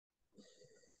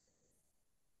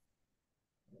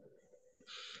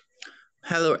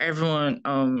Hello everyone.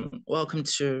 Welcome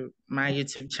to my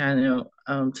YouTube channel.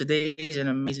 Today is an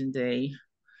amazing day.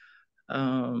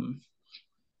 Um,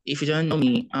 if you don't know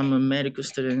me, I'm a medical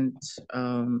student.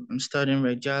 I'm studying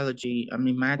radiology. I'm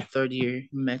in my third year in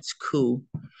med school.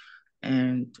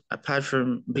 And apart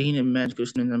from being a medical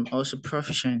student, I'm also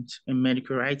proficient in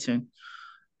medical writing.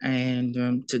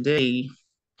 And today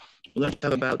we're going to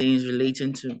talk about things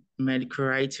relating to medical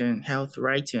writing, health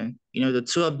writing. The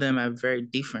two of them are very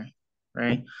different,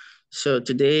 right? So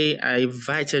today I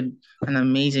invited an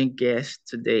amazing guest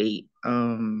today.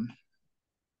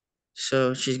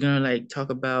 So she's gonna like talk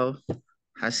about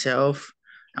herself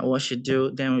and what she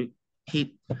do. Then we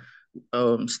hit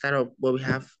start up what we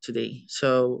have today.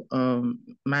 So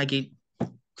Maggie,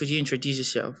 could you introduce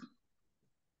yourself?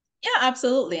 Yeah,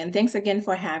 absolutely. And thanks again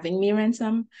for having me,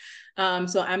 Ransom.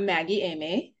 So I'm Maggie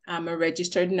Ame. I'm a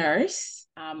registered nurse.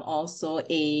 I'm also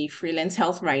a freelance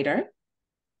health writer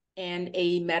and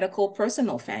a medical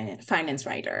personal finance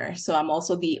writer. So I'm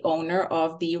also the owner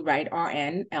of the Write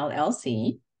RN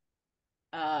LLC.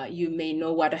 You may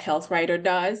know what a health writer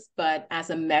does, but as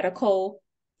a medical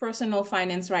personal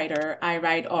finance writer, I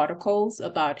write articles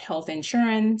about health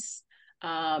insurance,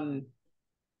 um,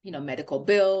 medical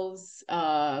bills,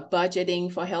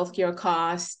 budgeting for healthcare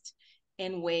costs,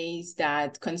 and ways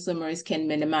that consumers can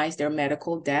minimize their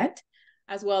medical debt,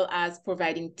 as well as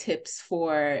providing tips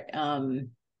for,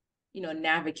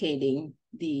 navigating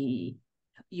the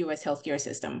U.S. healthcare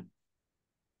system.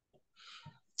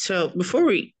 So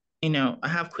before I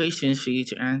have questions for you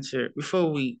to answer.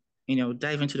 Before we,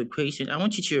 dive into the question, I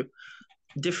want you to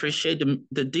differentiate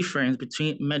the difference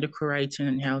between medical writing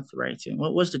and health writing.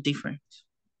 What was the difference?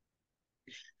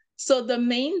 So the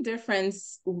main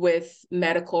difference with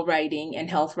medical writing and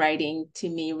health writing to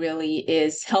me really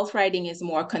is health writing is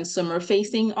more consumer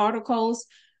facing articles.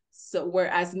 So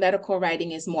whereas medical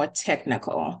writing is more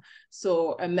technical.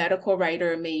 So a medical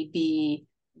writer may be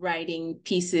writing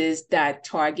pieces that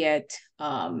target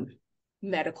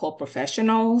medical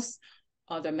professionals,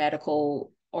 other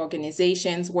medical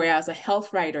organizations, whereas a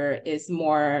health writer is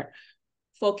more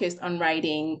focused on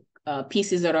writing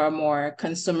pieces that are more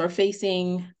consumer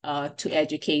facing to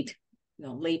educate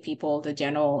lay people, the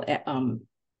general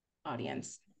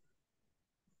audience.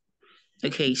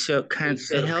 Okay, so can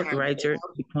a health writer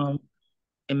become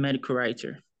a medical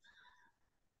writer?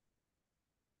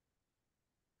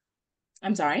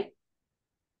 I'm sorry.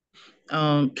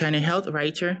 Can a health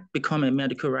writer become a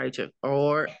medical writer,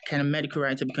 or can a medical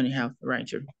writer become a health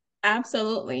writer?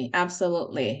 Absolutely,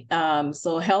 absolutely.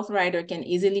 So health writer can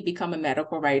easily become a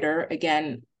medical writer.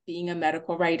 Again, being a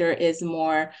medical writer is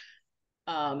more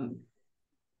um,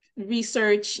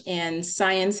 research and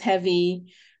science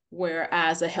heavy,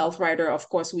 whereas a health writer, of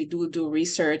course, we do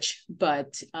research,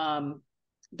 but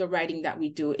the writing that we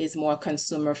do is more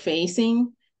consumer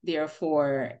facing.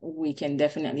 Therefore, we can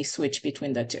definitely switch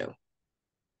between the two.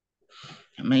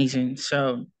 Amazing.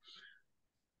 So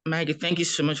Maggie, thank you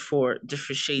so much for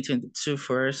differentiating the two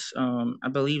for us. I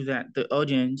believe that the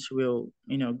audience will,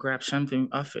 grab something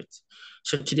off it.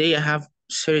 So today I have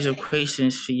a series of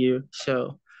questions for you.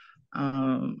 So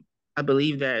I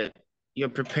believe that you're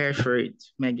prepared for it,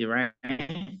 Maggie, right?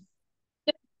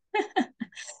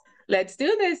 Let's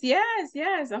do this. Yes,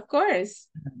 yes, of course.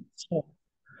 So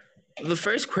the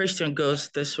first question goes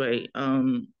this way.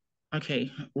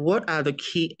 Okay, what are the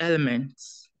key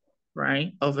elements,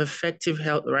 right, of effective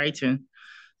health writing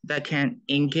that can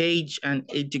engage and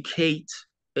educate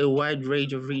a wide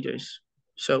range of readers?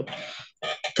 So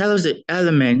tell us the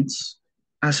elements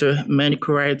as a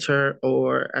medical writer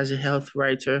or as a health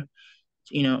writer,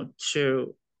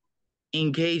 to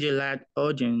engage a large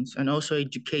audience and also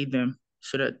educate them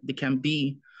so that they can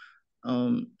be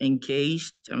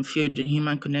engaged and feel the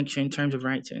human connection in terms of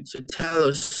writing. So tell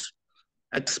us,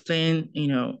 explain,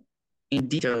 in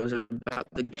details about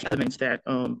the elements that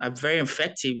are very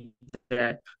effective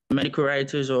that medical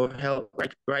writers or health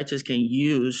writers can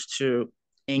use to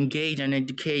engage and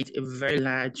educate a very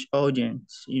large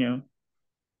audience.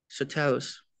 So tell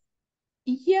us.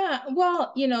 Yeah,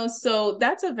 well, so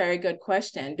that's a very good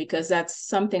question because that's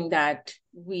something that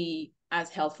we, as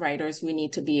health writers, we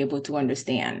need to be able to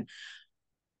understand.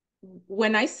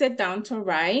 When I sit down to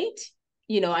write,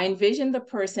 I envision the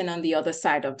person on the other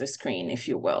side of the screen, if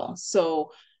you will.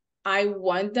 So I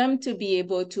want them to be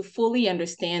able to fully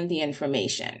understand the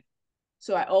information.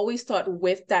 So I always thought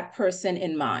with that person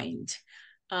in mind.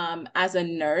 As a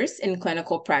nurse in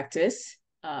clinical practice,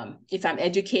 if I'm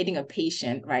educating a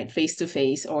patient, right, face to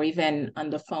face or even on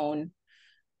the phone,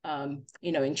 in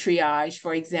triage,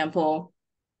 for example,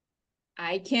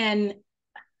 I can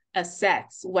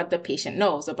assess what the patient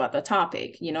knows about the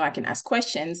topic. I can ask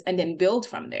questions and then build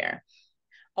from there.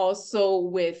 Also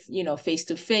with,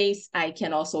 face-to-face, I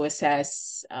can also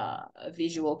assess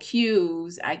visual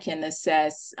cues. I can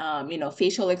assess,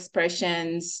 facial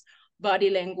expressions, body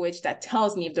language that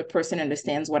tells me if the person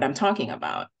understands what I'm talking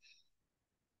about.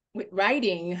 With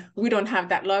writing, we don't have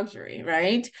that luxury,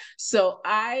 right? So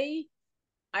I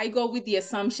go with the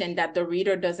assumption that the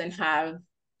reader doesn't have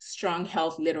strong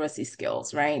health literacy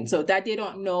skills, right? So that they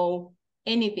don't know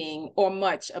anything or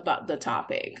much about the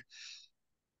topic.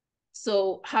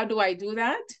 So how do I do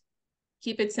that?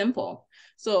 Keep it simple.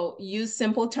 So use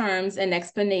simple terms and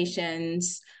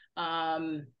explanations.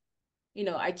 I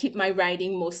keep my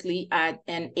writing mostly at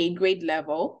an 8th grade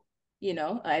level.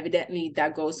 Evidently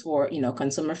that goes for,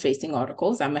 consumer facing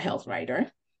articles. I'm a health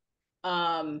writer.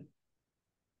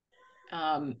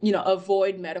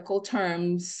 Avoid medical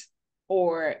terms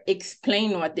or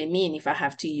explain what they mean if I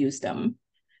have to use them.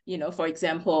 For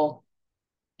example,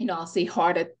 I'll say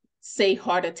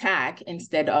heart attack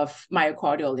instead of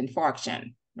myocardial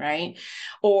infarction, right?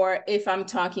 Or if I'm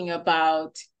talking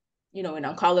about, in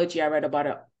oncology, I read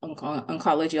about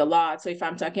oncology a lot. So if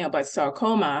I'm talking about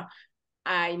sarcoma,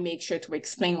 I make sure to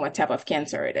explain what type of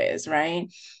cancer it is, right?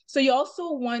 So you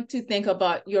also want to think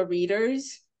about your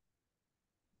readers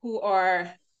who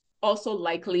are also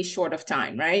likely short of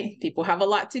time, right? People have a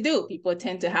lot to do. People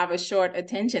tend to have a short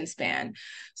attention span.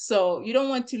 So you don't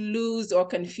want to lose or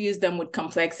confuse them with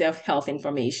complex health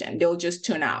information. They'll just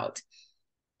tune out.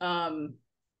 One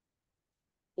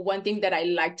thing that I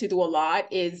like to do a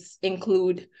lot is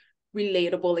include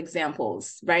relatable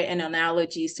examples, right? And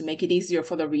analogies to make it easier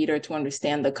for the reader to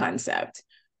understand the concept.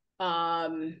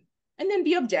 And then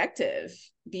be objective,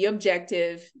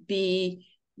 be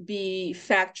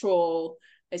factual,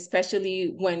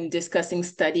 especially when discussing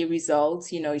study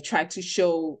results. You try to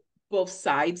show both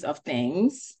sides of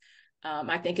things.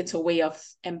 I think it's a way of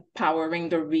empowering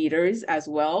the readers as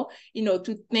well,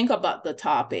 to think about the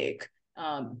topic,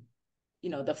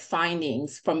 the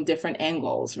findings from different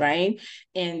angles, right?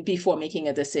 And before making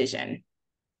a decision.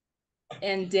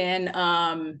 And then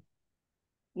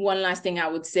one last thing I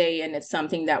would say, and it's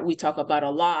something that we talk about a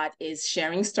lot, is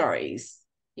sharing stories.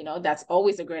 That's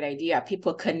always a great idea.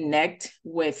 People connect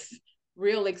with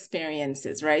real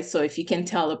experiences, right? So if you can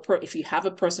if you have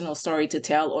a personal story to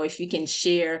tell, or if you can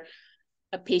share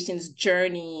a patient's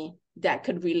journey that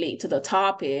could relate to the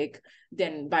topic,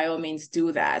 then by all means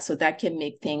do that. So that can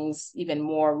make things even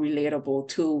more relatable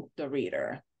to the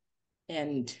reader.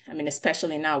 And I mean,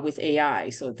 especially now with AI.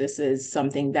 So this is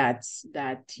something that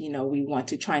we want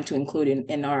to try to include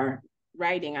in our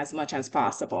writing as much as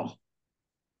possible.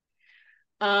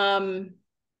 And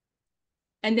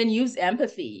then use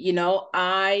empathy.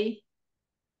 I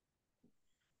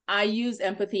use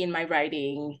empathy in my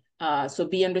writing. So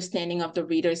be understanding of the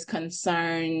reader's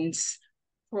concerns,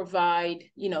 provide,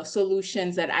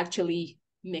 solutions that actually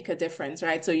make a difference,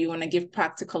 right? So you want to give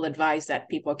practical advice that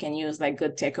people can use, like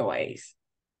good takeaways.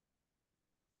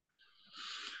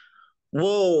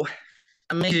 Whoa,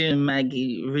 amazing,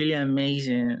 Maggie. Really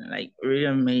amazing. Like, really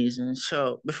amazing.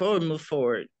 So before we move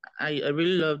forward, I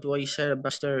really loved what you said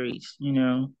about stories.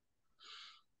 I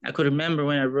could remember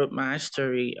when I wrote my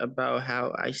story about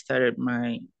how I started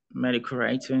my medical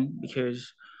writing,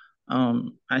 because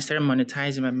I started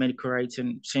monetizing my medical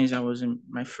writing since I was in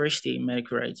my first year in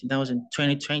medical writing. That was in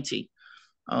 2020,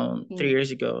 3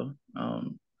 years ago.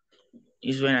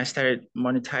 Is when I started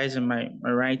monetizing my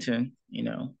writing.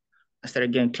 I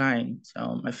started getting clients.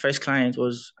 My first client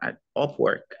was at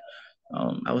Upwork.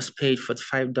 I was paid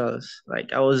 $45.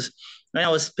 Like, when I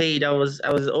was paid, I was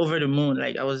over the moon.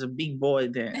 Like, I was a big boy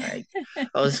then. Like,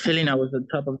 I was feeling I was on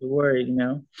top of the world.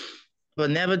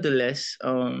 But nevertheless,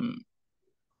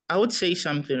 I would say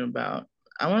something about.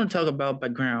 I want to talk about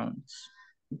backgrounds.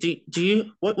 Do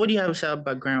you what do you have to say about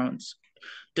backgrounds?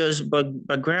 Does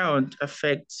background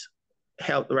affect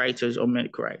health writers or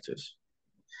medical writers?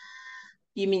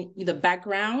 You mean the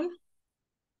background?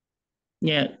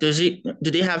 Yeah. Do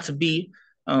they have to be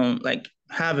like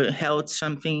have a health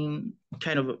something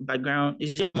kind of background?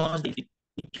 Is it most you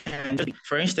can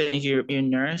for instance you're a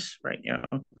nurse, right? You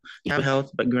have a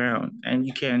health background and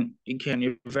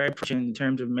you're very proficient in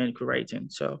terms of medical writing.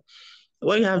 So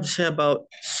what do you have to say about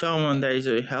someone that is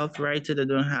a health writer that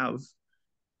don't have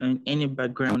any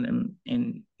background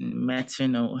in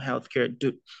medicine or healthcare?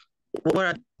 What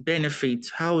are the benefits?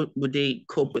 How would they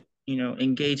cope with,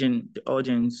 engaging the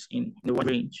audience in the wide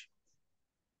range?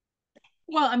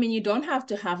 Well, I mean, you don't have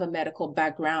to have a medical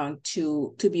background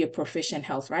to be a proficient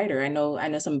health writer. I know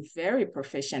some very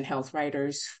proficient health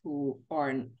writers who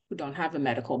don't have a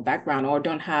medical background or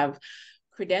don't have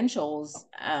credentials.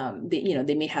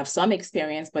 They may have some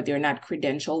experience, but they're not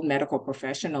credentialed medical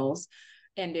professionals,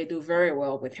 and they do very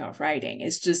well with health writing.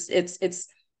 It's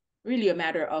really a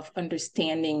matter of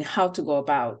understanding how to go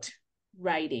about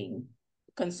writing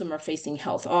consumer-facing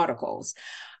health articles.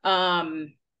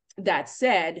 That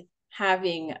said,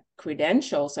 having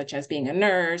credentials such as being a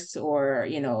nurse or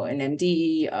an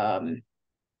MD,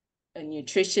 a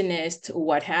nutritionist,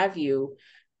 what have you,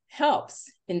 helps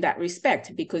in that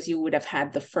respect, because you would have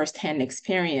had the firsthand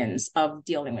experience of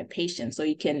dealing with patients. So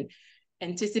you can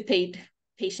anticipate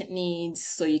patient needs,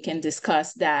 so you can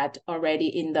discuss that already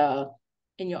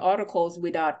in your articles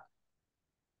without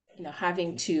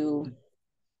having to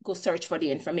go search for the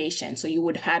information. So you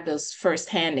would have those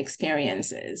firsthand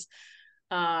experiences.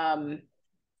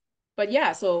 But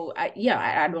yeah, so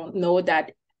I don't know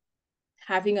that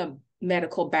having a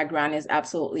medical background is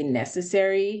absolutely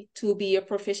necessary to be a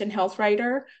proficient health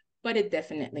writer, but it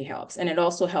definitely helps. And it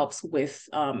also helps with,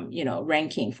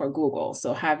 ranking for Google.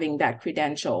 So having that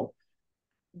credential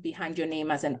behind your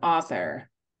name as an author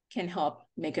can help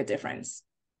make a difference.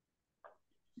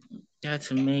 That's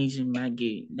amazing,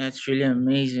 Maggie. That's really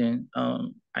amazing.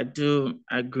 I do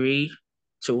agree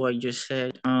to what you just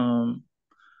said.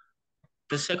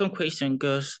 The second question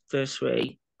goes this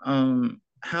way.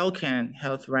 How can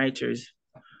health writers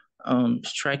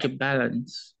strike a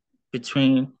balance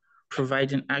between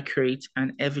providing accurate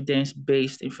and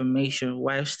evidence-based information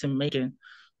while still making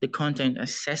the content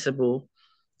accessible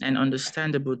and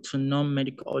understandable to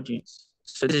non-medical audience?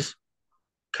 So this is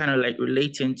kind of like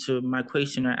relating to my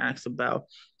question I asked about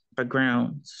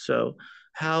background. So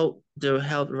how do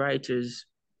health writers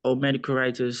or medical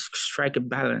writers strike a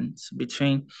balance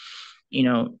between,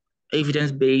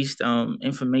 evidence-based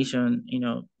information,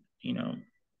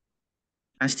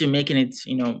 and still making it,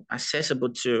 accessible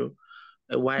to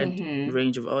a wide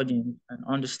range of audience and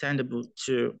understandable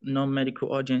to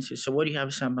non-medical audiences. So what do you have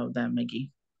to say about that,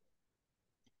 Maggie?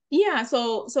 Yeah,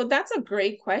 so that's a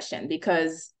great question,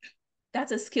 because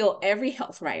that's a skill every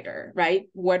health writer, right?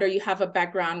 Whether you have a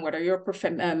background, whether you're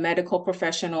a medical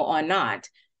professional or not,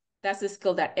 that's a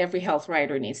skill that every health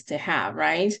writer needs to have,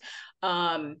 right?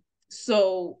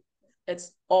 So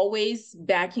it's always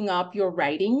backing up your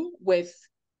writing with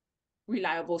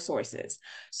reliable sources.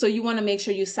 So you want to make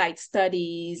sure you cite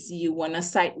studies, you want to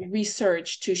cite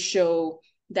research to show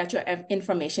that your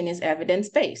information is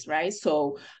evidence-based, right?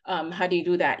 So how do you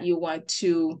do that? You want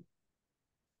to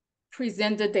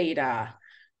present the data,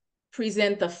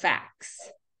 present the facts.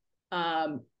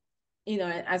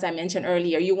 As I mentioned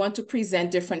earlier, you want to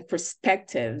present different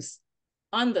perspectives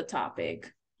on the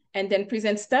topic, and then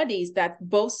present studies that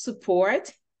both support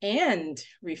and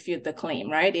refute the claim,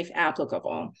 right? If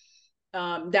applicable.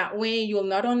 That way you'll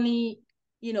not only,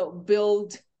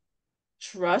 build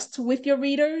trust with your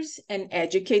readers and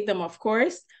educate them, of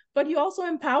course, but you also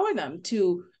empower them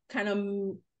to kind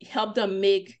of help them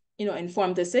make,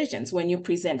 informed decisions when you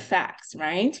present facts,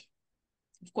 right?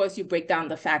 Of course, you break down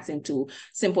the facts into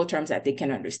simple terms that they can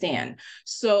understand.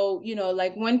 So,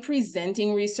 like when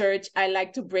presenting research, I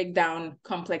like to break down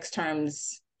complex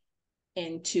terms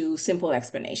into simple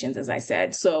explanations, as I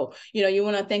said. So, you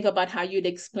want to think about how you'd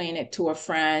explain it to a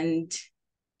friend.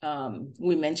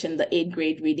 We mentioned the 8th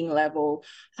grade reading level,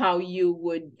 how you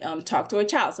would talk to a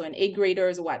child. So an 8th grader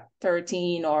is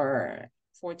 13 or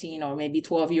 14 or maybe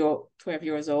 12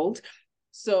 years old.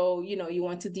 So, you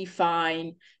want to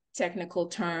define technical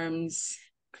terms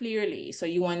clearly. So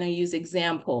you want to use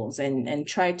examples and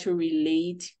try to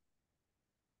relate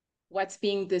what's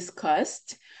being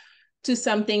discussed to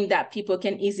something that people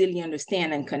can easily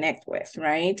understand and connect with,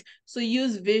 right? So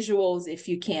use visuals if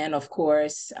you can, of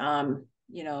course.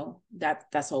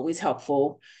 That's always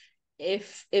helpful.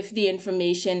 If the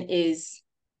information is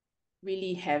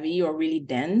really heavy or really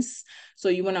dense, so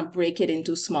you want to break it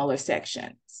into smaller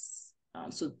sections.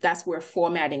 So that's where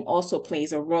formatting also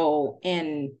plays a role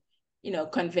in,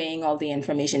 conveying all the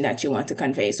information that you want to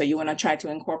convey. So you want to try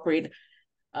to incorporate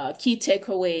a key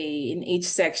takeaway in each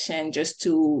section, just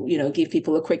to, give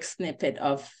people a quick snippet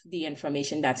of the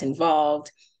information that's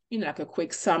involved, like a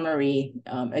quick summary.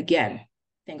 Again,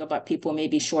 think about people may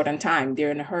be short on time. They're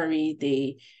in a hurry.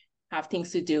 They have things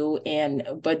to do,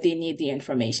 but they need the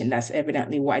information. That's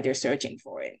evidently why they're searching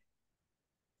for it.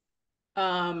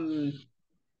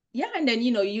 And then,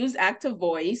 use active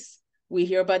voice. We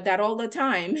hear about that all the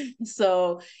time.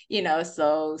 So,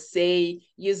 say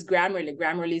use Grammarly.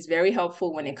 Grammarly is very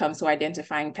helpful when it comes to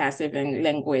identifying passive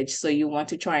language. So you want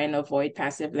to try and avoid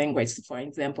passive language. For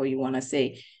example, you want to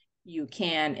say you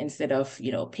can instead of,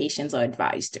 patients are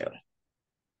advised to.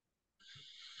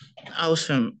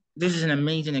 Awesome. This is an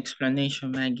amazing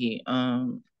explanation, Maggie.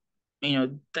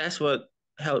 that's what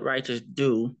health writers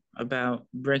do about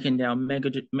breaking down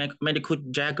medical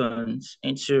jargons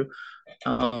into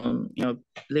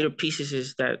little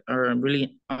pieces that are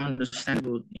really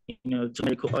understandable, to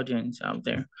medical audience out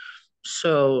there.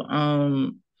 So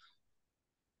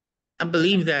I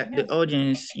believe that the Yes.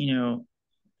 audience,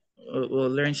 will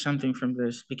learn something from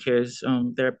this, because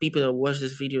there are people that watch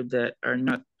this video that are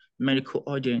not medical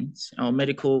audience or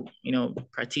medical,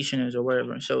 practitioners or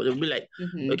whatever. So they'll be like,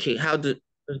 Mm-hmm. okay, how does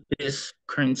this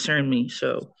concern me?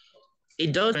 So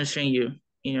it does concern you,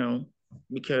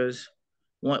 because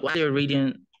while you're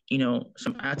reading,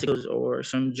 some articles or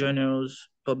some journals,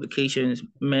 publications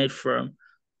made from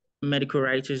medical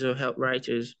writers or health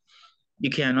writers, you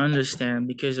can understand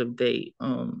because of the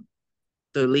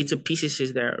little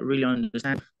pieces that are really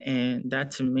understand. And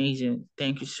that's amazing.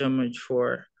 Thank you so much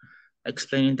for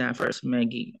explaining that for us,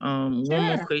 Maggie. One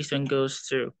more Sure. question goes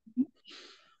to,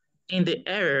 in the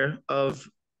era of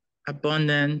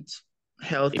abundant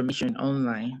health information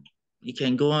online, you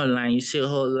can go online, you see a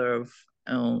whole lot of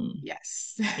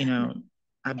Yes. you know,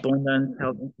 abundant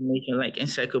health information like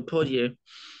encyclopedia,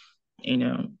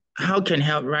 how can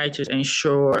health writers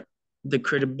ensure the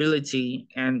credibility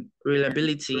and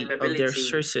reliability of their Reliability.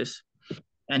 sources,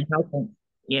 and how can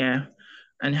yeah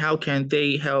and how can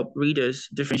they help readers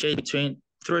differentiate between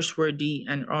trustworthy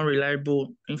and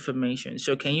unreliable information?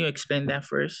 So can you explain that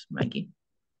first, Maggie?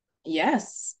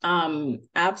 Yes,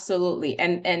 absolutely.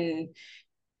 And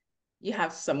you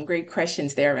have some great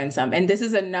questions there, and this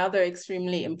is another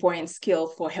extremely important skill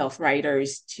for health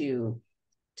writers to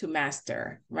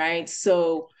master, right?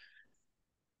 So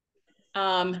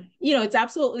it's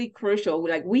absolutely crucial.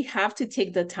 Like, we have to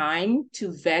take the time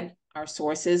to vet our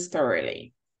sources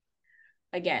thoroughly.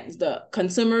 Again, the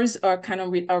consumers are kind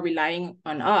of are relying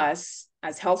on us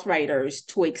as health writers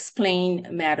to explain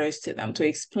matters to them, to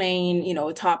explain,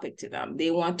 a topic to them. They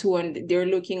want to, they're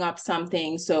looking up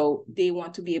something, so they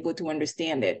want to be able to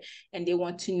understand it, and they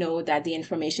want to know that the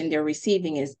information they're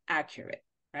receiving is accurate,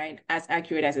 right? As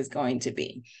accurate as it's going to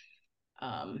be.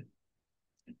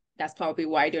 That's probably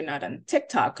why they're not on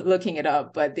TikTok looking it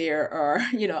up, but they are,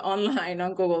 online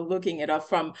on Google looking it up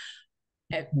from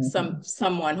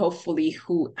someone hopefully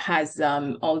who has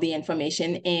all the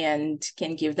information and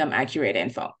can give them accurate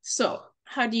info. So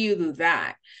how do you do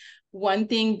that? One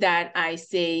thing that I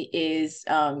say is,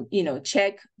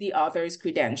 check the author's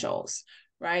credentials,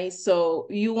 right? So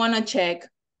you want to check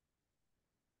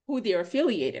who they're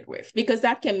affiliated with, because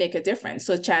that can make a difference,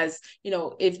 such as,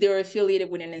 if they're affiliated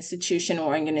with an institution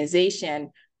or organization,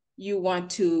 you want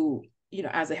to,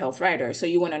 as a health writer, so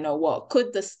you want to know, well,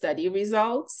 could the study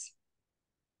results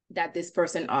that this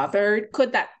person authored,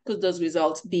 could those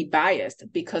results be biased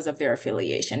because of their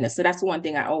affiliation? So that's one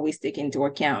thing I always take into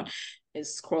account,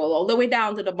 is scroll all the way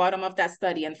down to the bottom of that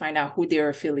study and find out who they're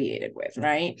affiliated with,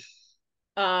 right?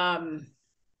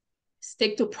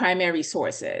 Stick to primary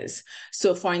sources.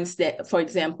 So for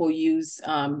example, I use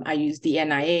the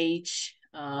NIH,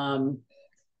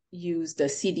 use the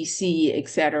CDC,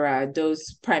 etc.,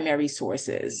 those primary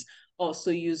sources.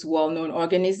 Also use well-known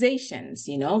organizations,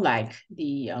 like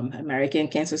the American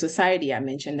Cancer Society. I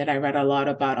mentioned that I read a lot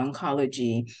about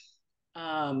oncology.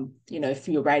 If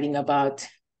you're writing about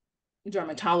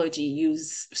dermatology,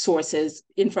 use sources,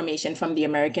 information from the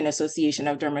American Association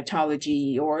of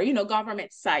Dermatology, or,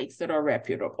 government sites that are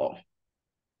reputable.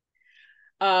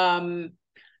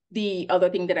 The other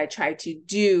thing that I try to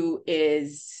do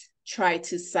is try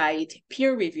to cite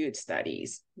peer-reviewed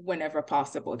studies whenever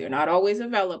possible. They're not always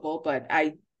available, but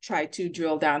I try to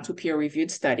drill down to peer-reviewed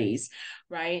studies,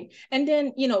 right? And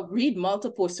then, read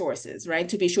multiple sources, right,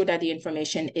 to be sure that the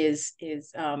information is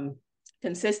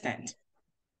consistent.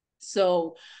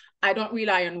 So I don't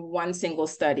rely on one single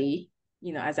study,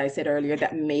 as I said earlier,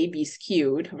 that may be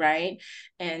skewed, right?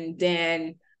 And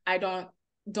then I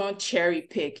don't cherry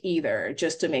pick either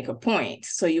just to make a point.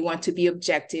 So you want to be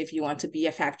objective, you want to be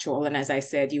factual, and as I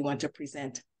said, you want to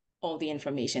present all the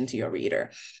information to your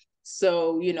reader.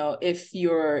 So, if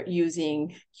you're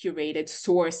using curated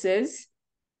sources,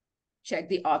 check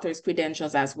the author's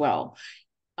credentials as well.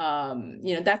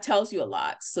 That tells you a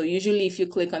lot. So usually if you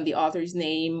click on the author's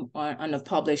name on a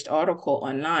published article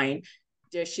online,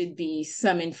 there should be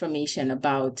some information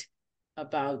about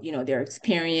their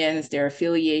experience, their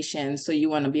affiliation. So you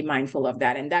want to be mindful of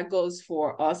that. And that goes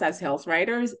for us as health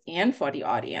writers and for the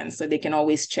audience. So they can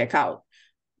always check out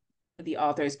the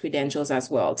author's credentials as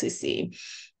well to see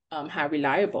how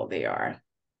reliable they are.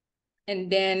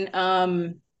 And then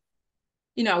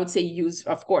I would say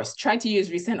try to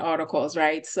use recent articles,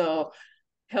 right? So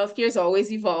healthcare is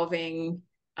always evolving.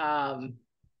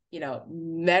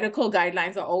 medical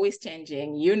guidelines are always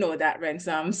changing. You know that,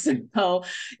 Ransom. So,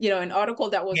 an article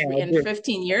that was Yeah, I written do.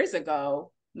 15 years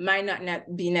ago might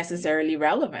not be necessarily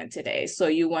relevant today. So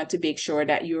you want to make sure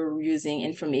that you're using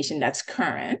information that's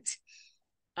current.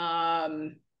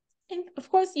 And of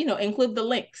course, include the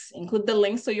links. Include the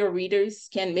links so your readers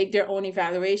can make their own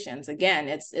evaluations. Again,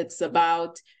 it's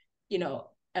about,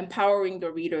 empowering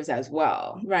the readers as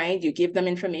well, right? You give them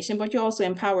information, but you also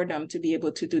empower them to be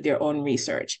able to do their own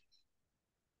research.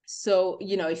 So,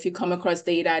 if you come across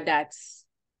data that's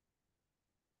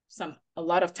a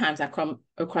lot of times I come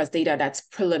across data that's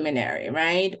preliminary,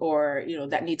 right? Or,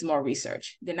 that needs more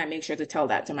research, then I make sure to tell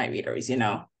that to my readers,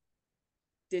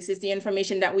 this is the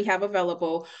information that we have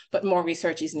available, but more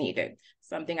research is needed.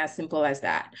 Something as simple as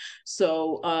that.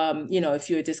 So, if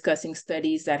you're discussing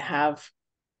studies that have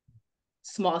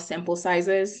small sample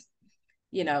sizes,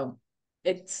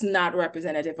 it's not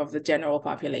representative of the general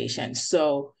population.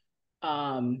 So,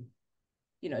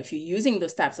 if you're using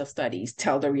those types of studies,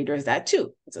 tell the readers that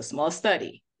too. It's a small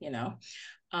study,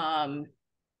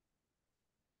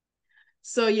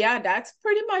 So yeah, that's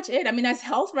pretty much it. I mean, as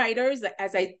health writers,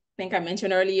 as I think I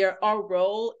mentioned earlier, our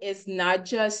role is not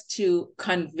just to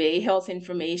convey health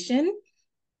information,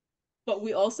 but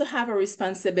we also have a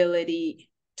responsibility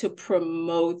to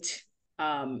promote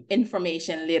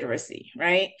information literacy,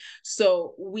 right?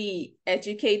 So we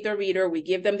educate the reader, we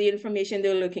give them the information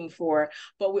they're looking for,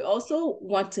 but we also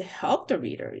want to help the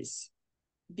readers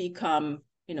become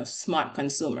smart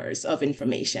consumers of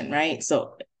information, right?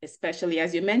 So especially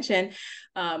as you mentioned,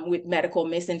 with medical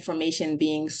misinformation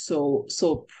being so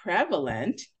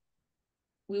prevalent,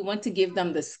 we want to give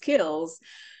them the skills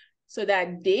so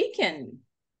that they can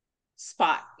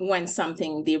spot when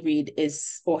something they read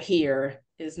or hear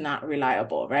is not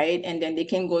reliable, right? And then they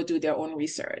can go do their own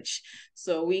research.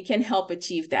 So we can help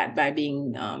achieve that by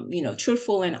being,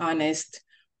 truthful and honest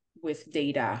with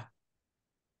data.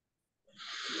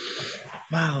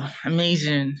 Wow,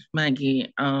 amazing,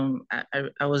 Maggie.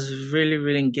 I was really,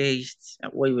 really engaged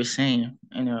at what you were saying.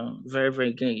 Very, very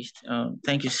engaged.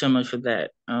 Thank you so much for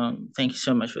that. Thank you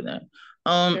so much for that.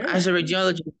 As Sure. a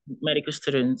radiology medical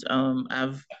student,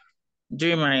 I've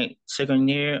during my second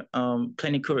year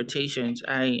clinical rotations,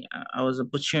 I was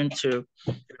opportune to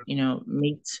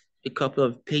meet a couple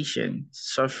of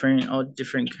patients suffering all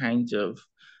different kinds of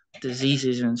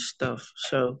diseases and stuff.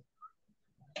 So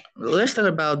let's talk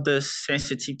about the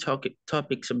sensitive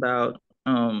topics about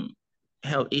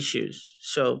health issues.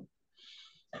 So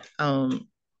um,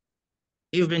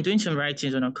 you've been doing some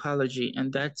writings on oncology,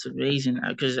 and that's amazing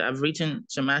because I've written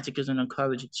some articles on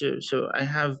oncology too. So I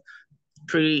have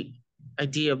pretty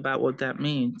idea about what that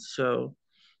means. So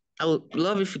I would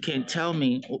love if you can tell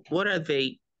me what are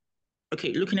they.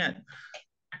 Okay, looking at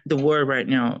the world right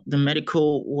now, the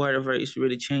medical whatever is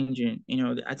really changing.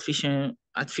 The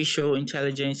artificial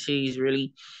intelligence is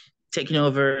really taking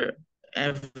over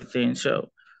everything. So,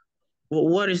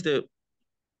 what is the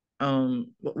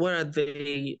what are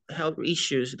the health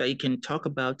issues that you can talk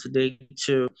about today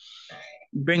to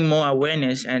bring more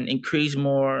awareness and increase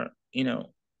more,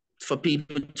 for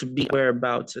people to be aware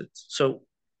about it? So,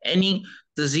 any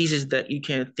diseases that you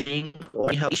can think or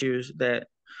any health issues that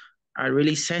are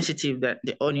really sensitive that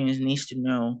the audience needs to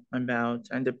know about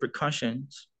and the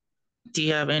precautions. Do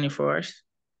you have any for us?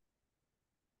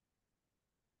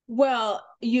 Well,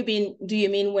 do you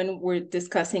mean when we're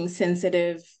discussing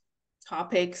sensitive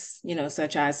topics,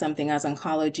 such as something as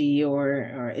oncology,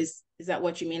 or is that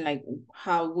what you mean? Like,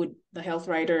 how would the health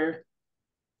writer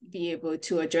be able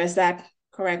to address that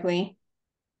correctly?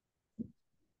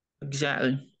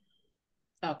 Exactly.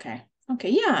 Okay. Okay.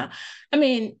 Yeah. I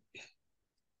mean,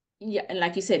 yeah, and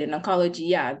like you said, in oncology,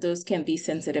 yeah, those can be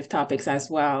sensitive topics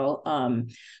as well.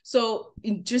 So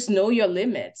just know your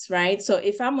limits, right? So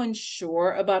if I'm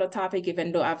unsure about a topic,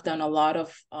 even though I've done a lot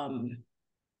of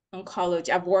oncology,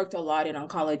 I've worked a lot in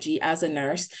oncology as a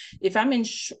nurse. If I'm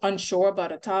unsure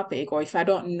about a topic, or if I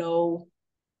don't know,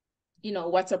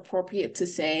 what's appropriate to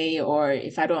say, or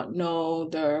if I don't know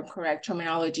the correct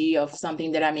terminology of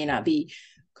something that I may not be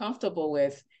comfortable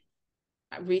with,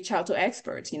 reach out to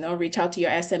experts, reach out to your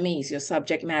SMEs, your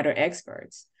subject matter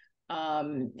experts.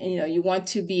 You want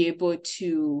to be able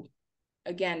to,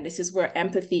 again, this is where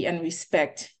empathy and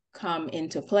respect come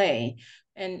into play.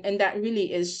 And that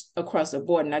really is across the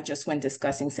board, not just when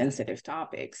discussing sensitive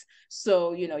topics.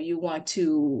 So, you want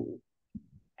to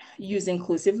use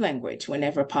inclusive language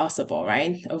whenever possible,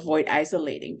 right? Avoid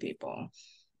isolating people.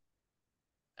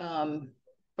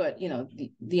 But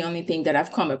the only thing that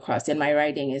I've come across in my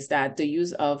writing is that the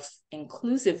use of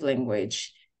inclusive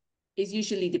language is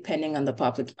usually depending on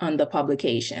the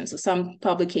publication. So some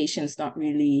publications don't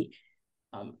really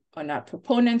are not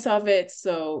proponents of it.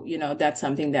 So, that's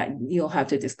something that you'll have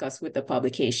to discuss with the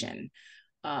publication.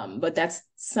 But that's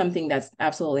something that's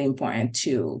absolutely important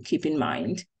to keep in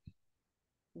mind.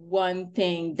 One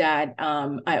thing that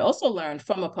I also learned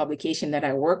from a publication that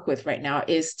I work with right now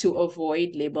is to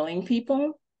avoid labeling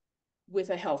people with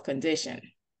a health condition,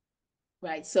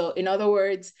 right? So in other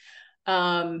words,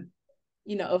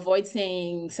 avoid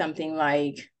saying something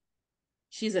like,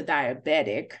 she's a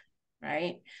diabetic,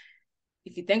 right?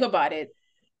 If you think about it,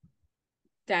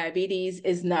 diabetes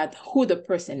is not who the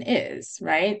person is,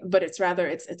 right? But it's rather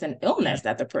it's an illness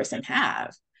that the person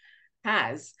has.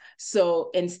 So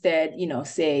instead,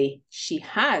 say she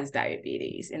has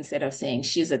diabetes instead of saying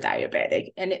she's a diabetic.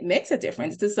 And it makes a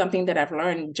difference. This is something that I've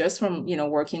learned just from,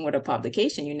 working with a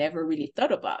publication. You never really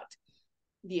thought about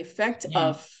the effect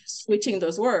of switching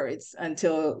those words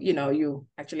until, you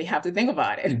actually have to think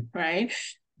about it, right?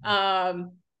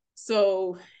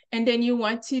 So, and then you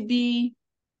want to be,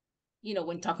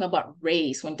 when talking about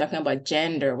race, when talking about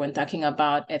gender, when talking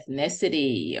about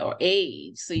ethnicity or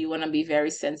age. So you want to be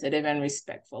very sensitive and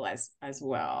respectful as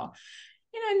well.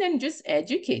 And then just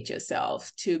educate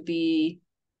yourself to be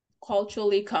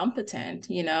culturally competent.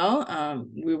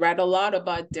 We read a lot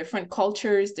about different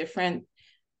cultures, different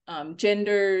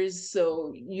genders.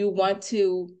 So you want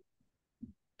to,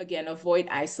 again, avoid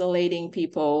isolating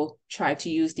people, try to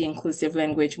use the inclusive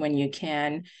language when you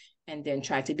can, and then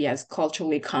try to be as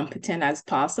culturally competent as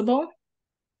possible.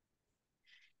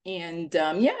 And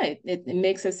it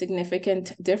makes a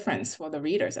significant difference for the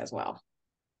readers as well.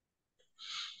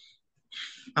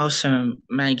 Awesome,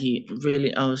 Maggie.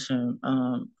 Really awesome.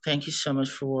 Thank you so much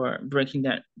for breaking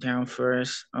that down for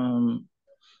us.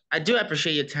 I do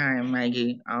appreciate your time,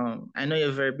 Maggie. I know you're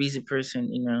a very busy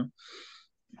person,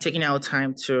 taking out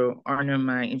time to honor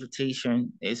my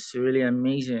invitation is really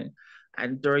amazing. I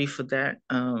adore you for that.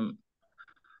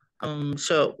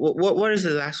 So what is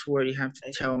the last word you have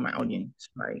to tell my audience?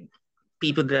 Like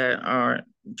people that are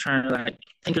trying to like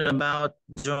thinking about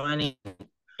joining,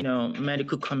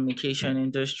 medical communication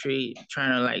industry,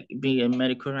 trying to like be a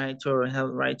medical writer or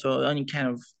health writer or any kind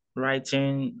of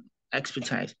writing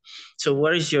expertise. So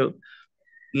what is your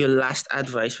last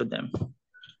advice for them?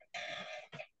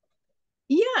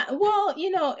 Yeah, well,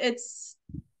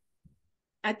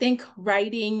 I think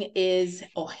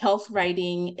health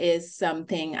writing is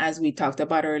something, as we talked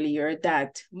about earlier,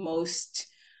 that most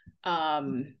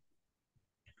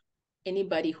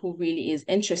anybody who really is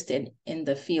interested in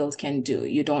the field can do.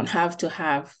 You don't have to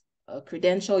have a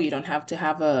credential, you don't have to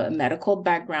have a medical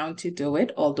background to do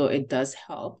it, although it does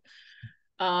help.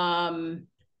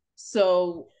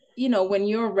 So, when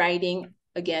you're writing,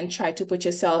 again, try to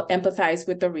empathize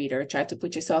with the reader, try to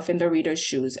put yourself in the reader's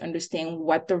shoes, understand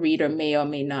what the reader may or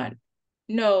may not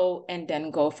know, and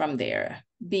then go from there.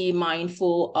 Be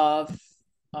mindful of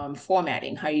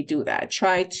formatting, how you do that.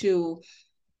 Try to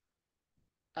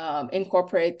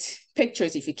incorporate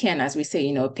pictures if you can, as we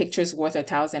say, pictures worth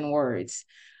 1,000 words.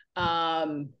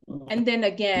 And then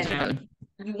again,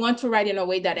 you want to write in a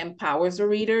way that empowers the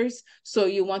readers. So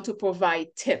you want to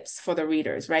provide tips for the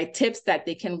readers, right? Tips that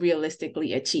they can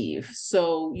realistically achieve.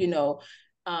 So,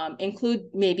 include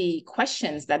maybe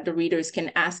questions that the readers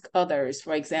can ask others,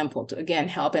 for example, to again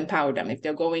help empower them. If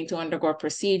they're going to undergo a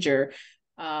procedure,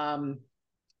 you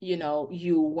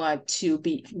want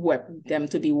them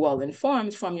to be well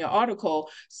informed from your article.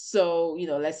 So,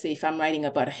 let's say if I'm writing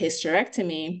about a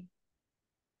hysterectomy,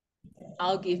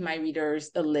 I'll give my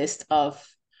readers a list of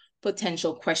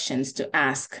potential questions to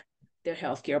ask their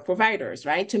healthcare providers,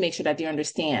 right? To make sure that they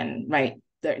understand, right,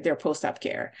 their post-op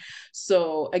care.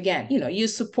 So again,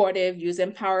 use supportive, use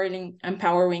empowering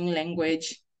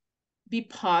language, be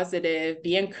positive,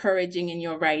 be encouraging in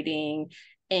your writing,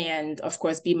 and of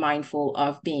course, be mindful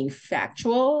of being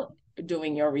factual,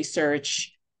 doing your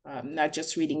research, not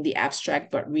just reading the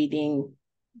abstract, but reading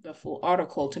the full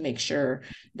article to make sure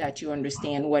that you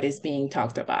understand what is being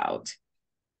talked about.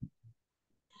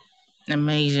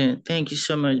 Amazing. Thank you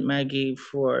so much, Maggie,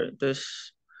 for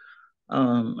this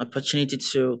opportunity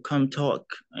to come talk,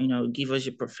 give us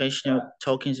your professional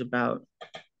talkings about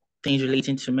things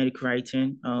relating to medical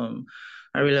writing.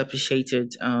 I really appreciate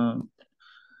it.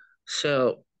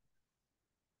 So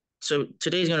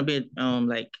today's gonna be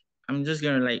like I'm just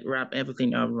gonna like wrap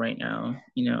everything up right now.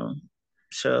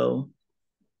 So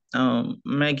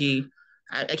Maggie,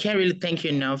 I can't really thank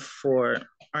you enough for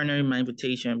honoring my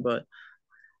invitation, but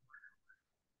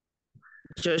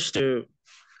just to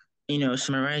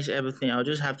summarize everything, I'll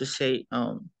just have to say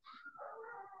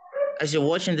as you're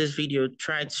watching this video,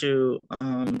 try to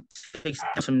take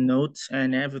some notes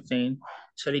and everything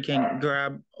so you can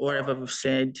grab whatever we've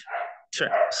said.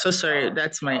 So sorry,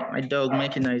 that's my dog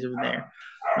making noise over there.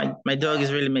 My dog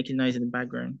is really making noise in the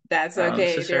background. That's So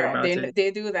okay. sorry about it.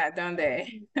 They do that, don't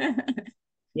they?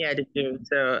 Yeah, they do.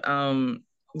 So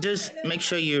just make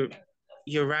sure you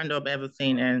round up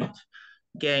everything and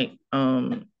get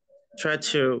try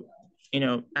to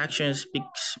action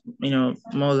speaks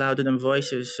more louder than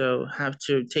voices, so have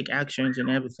to take actions and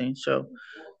everything. So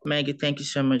Maggie, thank you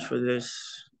so much for this.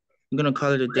 I'm gonna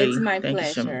call it a day. It's my Thank you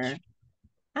so much. pleasure.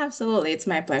 Absolutely. It's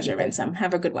my pleasure, Yeah, Ransom.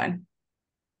 Have a good one.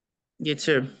 you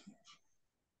too.